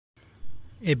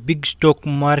A big stock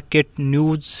market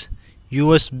news.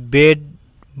 US Bed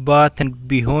Bath and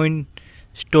Beyond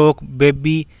stock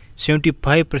baby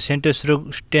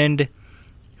 75% stand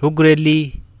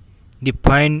hugely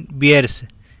defined bears.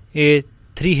 A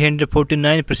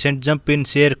 349% jump in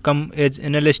share come as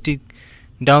analysts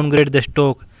downgrade the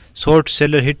stock. Short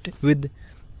seller hit with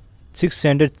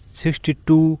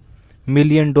 $662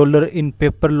 million in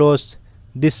paper loss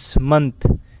this month.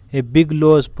 A big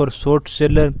loss for short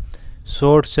seller.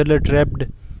 Short seller trapped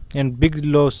and big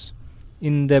loss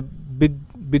in the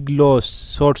big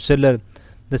loss. Short seller.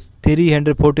 The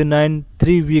 349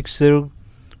 3-week served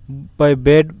by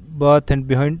Bed Bath and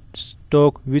Beyond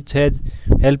stock, which has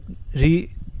helped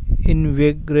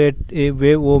reinvigorate a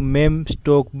wave of meme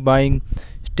stock buying,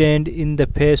 stand in the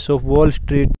face of Wall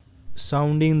Street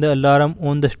sounding the alarm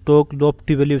on the stock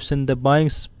lofty valuation. The buying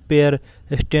pair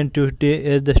extended Tuesday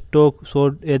as the stock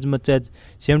soared as much as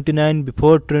 79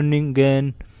 before turning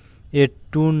again a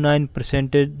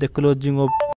 29% the closing of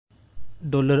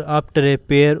dollar after a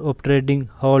pair of trading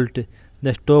halt.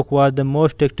 The stock was the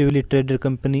most actively traded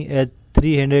company as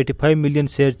 385 million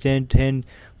shares changed hands,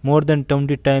 more than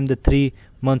 20 times the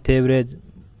 3-month average.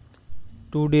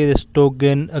 Today the stock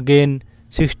gained again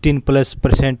 16 plus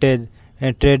percentage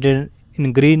and traded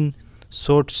in green.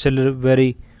 Short seller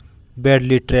very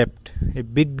badly trapped. A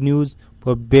big news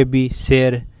for baby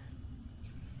share